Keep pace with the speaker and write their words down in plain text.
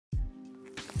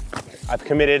I've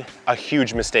committed a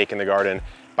huge mistake in the garden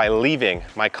by leaving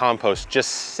my compost just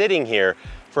sitting here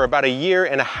for about 1.5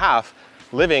 years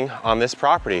living on this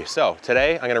property. So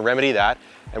today I'm gonna remedy that,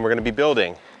 and we're gonna be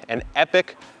building an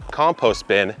epic compost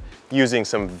bin using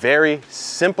some very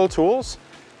simple tools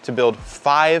to build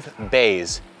 5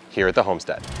 bays here at the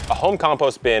homestead. A home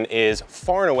compost bin is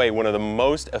far and away one of the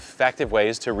most effective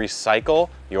ways to recycle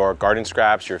your garden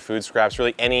scraps, your food scraps,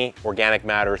 really any organic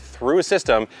matter through a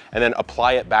system and then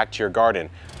apply it back to your garden.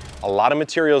 A lot of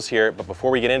materials here, but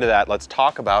before we get into that, let's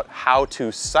talk about how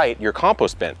to site your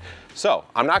compost bin. So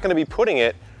I'm not gonna be putting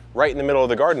it right in the middle of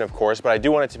the garden, of course, but I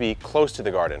do want it to be close to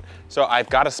the garden. So I've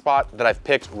got a spot that I've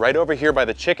picked right over here by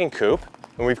the chicken coop,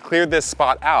 and we've cleared this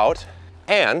spot out.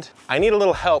 And I need a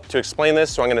little help to explain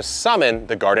this, so I'm gonna summon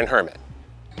the garden hermit.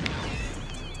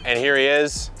 And here he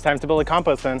is. It's time to build a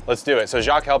compost bin. Let's do it. So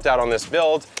Jacques helped out on this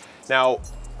build. Now,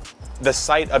 the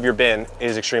site of your bin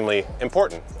is extremely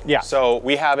important. Yeah. So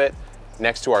we have it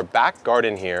next to our back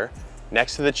garden here,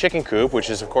 next to the chicken coop, which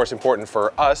is of course important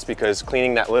for us because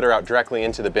cleaning that litter out directly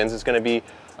into the bins is gonna be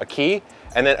a key.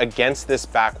 And then against this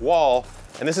back wall,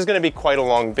 and this is gonna be quite a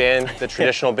long bin. The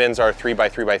traditional bins are 3 by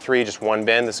 3 by 3, just one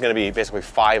bin. This is gonna be basically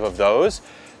 5 of those.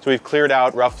 So we've cleared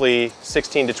out roughly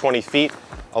 16 to 20 feet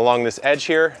along this edge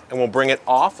here, and we'll bring it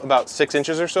off about 6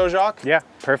 inches or so, Jacques. Yeah,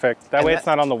 perfect. That way it's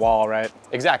not on the wall, right?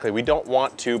 Exactly. We don't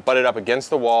want to butt it up against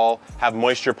the wall, have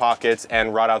moisture pockets,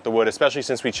 and rot out the wood, especially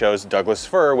since we chose Douglas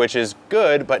fir, which is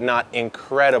good, but not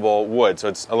incredible wood. So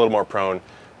it's a little more prone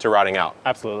to rotting out.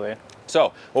 Absolutely.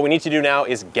 So what we need to do now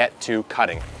is get to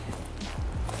cutting.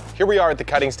 Here we are at the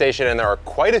cutting station, and there are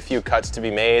quite a few cuts to be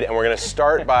made, and we're gonna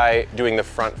start by doing the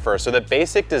front first. So the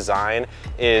basic design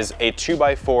is a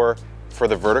 2x4 for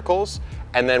the verticals,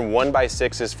 and then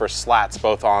 1x6s for slats,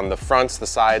 both on the fronts, the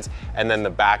sides, and then the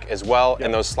back as well. Yep.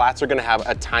 And those slats are gonna have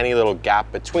a tiny little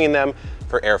gap between them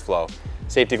for airflow.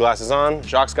 Safety glasses on,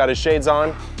 Jacques got his shades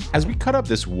on. As we cut up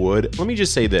this wood, let me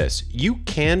just say this, you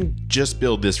can just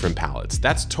build this from pallets.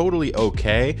 That's totally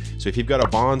okay. So if you've got a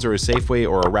Bonds or a Safeway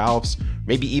or a Ralph's,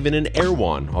 maybe even an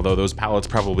Erewhon, although those pallets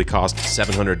probably cost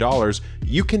 $700,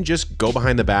 you can just go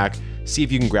behind the back, see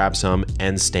if you can grab some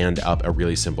and stand up a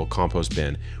really simple compost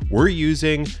bin. We're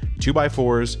using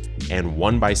 2x4s and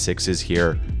 1x6s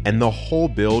here, and the whole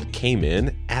build came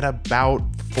in at about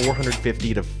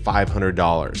 $450 to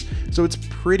 $500. So it's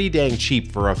pretty dang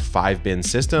cheap for a 5-bin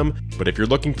system, but if you're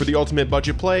looking for the ultimate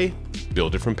budget play,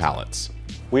 build it from pallets.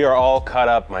 We are all cut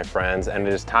up, my friends, and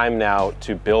it is time now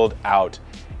to build out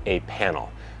a panel.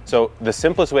 So the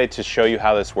simplest way to show you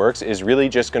how this works is really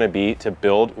just gonna be to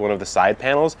build one of the side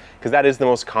panels, because that is the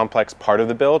most complex part of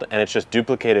the build, and it's just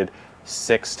duplicated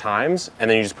 6 times, and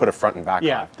then you just put a front and back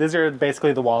on. These are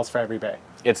basically the walls for every bay.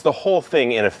 It's the whole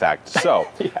thing in effect. So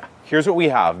here's what we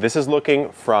have. This is looking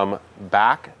from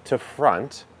back to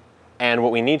front, and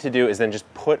what we need to do is then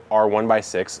just put our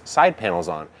 1x6 side panels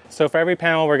on. So for every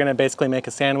panel, we're gonna basically make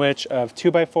a sandwich of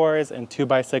 2x4s and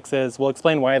 2x6s. We'll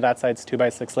explain why that side's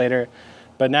 2x6 later.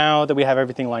 But now that we have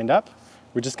everything lined up,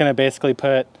 we're just gonna basically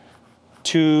put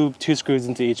two screws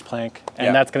into each plank,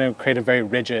 and that's gonna create a very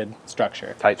rigid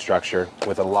structure. Tight structure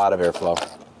with a lot of airflow.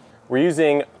 We're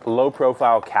using low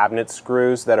profile cabinet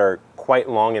screws that are quite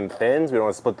long and thin. We don't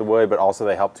want to split the wood, but also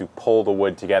they help to pull the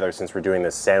wood together since we're doing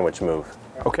this sandwich move.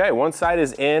 Okay, one side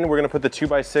is in. We're gonna put the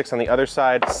 2x6 on the other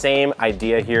side. Same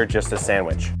idea here, just a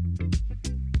sandwich.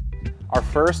 Our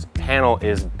first panel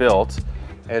is built,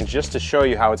 and just to show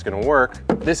you how it's gonna work,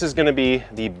 this is gonna be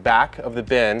the back of the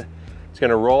bin. It's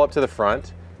gonna roll up to the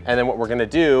front, and then what we're gonna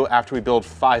do after we build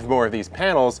 5 more of these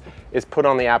panels is put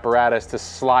on the apparatus to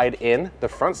slide in the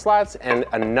front slats and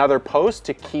another post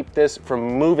to keep this from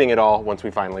moving at all once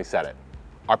we finally set it.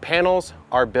 Our panels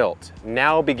are built.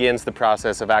 Now begins the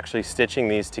process of actually stitching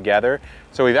these together.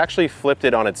 So we've actually flipped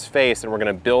it on its face, and we're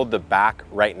gonna build the back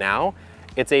right now.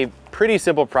 It's a pretty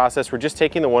simple process. We're just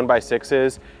taking the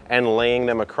 1x6s and laying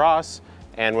them across.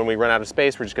 And when we run out of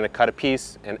space, we're just gonna cut a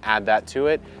piece and add that to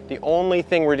it. The only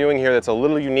thing we're doing here that's a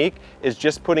little unique is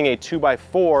just putting a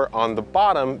 2x4 on the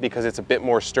bottom because it's a bit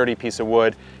more sturdy piece of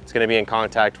wood. It's gonna be in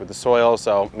contact with the soil,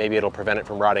 so maybe it'll prevent it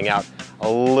from rotting out a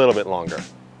little bit longer.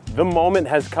 The moment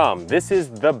has come. This is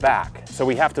the back. So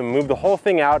we have to move the whole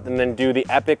thing out and then do the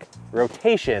epic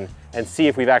rotation and see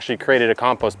if we've actually created a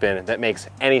compost bin that makes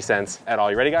any sense at all.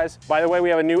 You ready, guys? By the way, we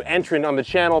have a new entrant on the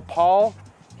channel, Paul.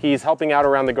 He's helping out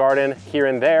around the garden here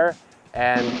and there,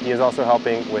 and he is also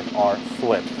helping with our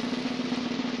flip.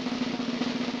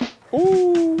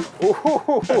 Ooh.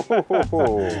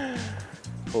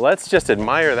 Let's just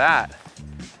admire that.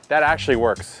 That actually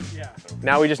works. Yeah.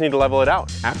 Now we just need to level it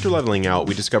out. After leveling out,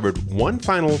 we discovered one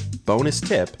final bonus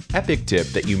tip, epic tip,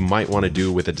 that you might want to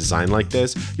do with a design like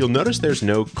this. You'll notice there's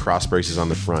no cross braces on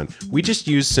the front. We just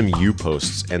used some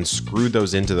U-posts and screwed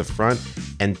those into the front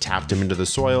and tapped them into the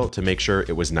soil to make sure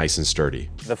it was nice and sturdy.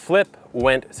 The flip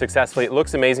went successfully. It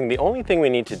looks amazing. The only thing we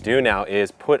need to do now is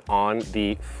put on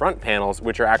the front panels,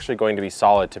 which are actually going to be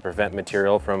solid to prevent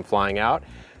material from flying out.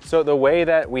 So the way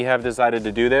that we have decided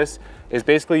to do this is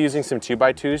basically using some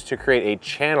 2x2s to create a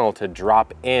channel to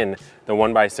drop in the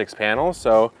 1x6 panels.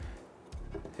 So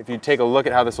if you take a look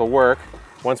at how this will work,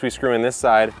 once we screw in this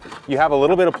side, you have a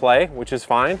little bit of play, which is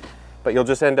fine, but you'll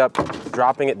just end up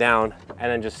dropping it down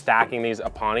and then just stacking these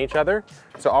upon each other.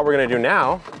 So all we're gonna do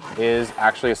now is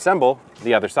actually assemble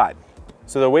the other side.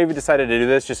 So the way we decided to do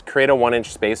this, just create a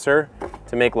 1-inch spacer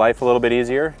to make life a little bit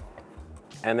easier,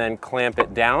 and then clamp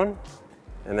it down,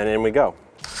 and then in we go.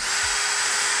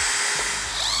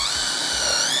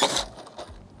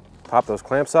 Pop those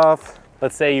clamps off.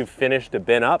 Let's say you've finished the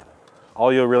bin up.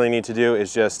 All you'll really need to do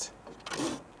is just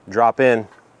drop in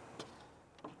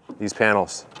these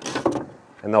panels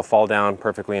and they'll fall down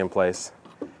perfectly in place.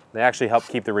 They actually help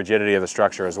keep the rigidity of the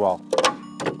structure as well.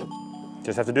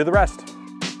 Just have to do the rest.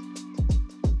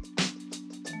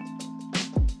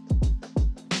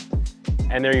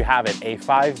 And there you have it, a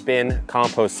 5-bin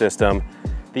compost system.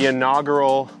 The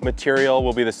inaugural material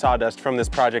will be the sawdust from this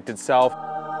project itself.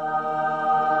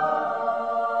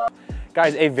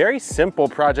 Guys, a very simple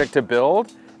project to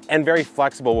build and very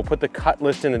flexible. We'll put the cut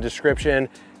list in the description.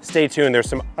 Stay tuned, there's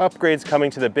some upgrades coming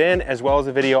to the bin as well as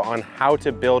a video on how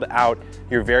to build out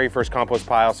your very first compost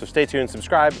pile. So stay tuned,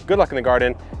 subscribe, good luck in the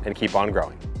garden, and keep on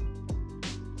growing.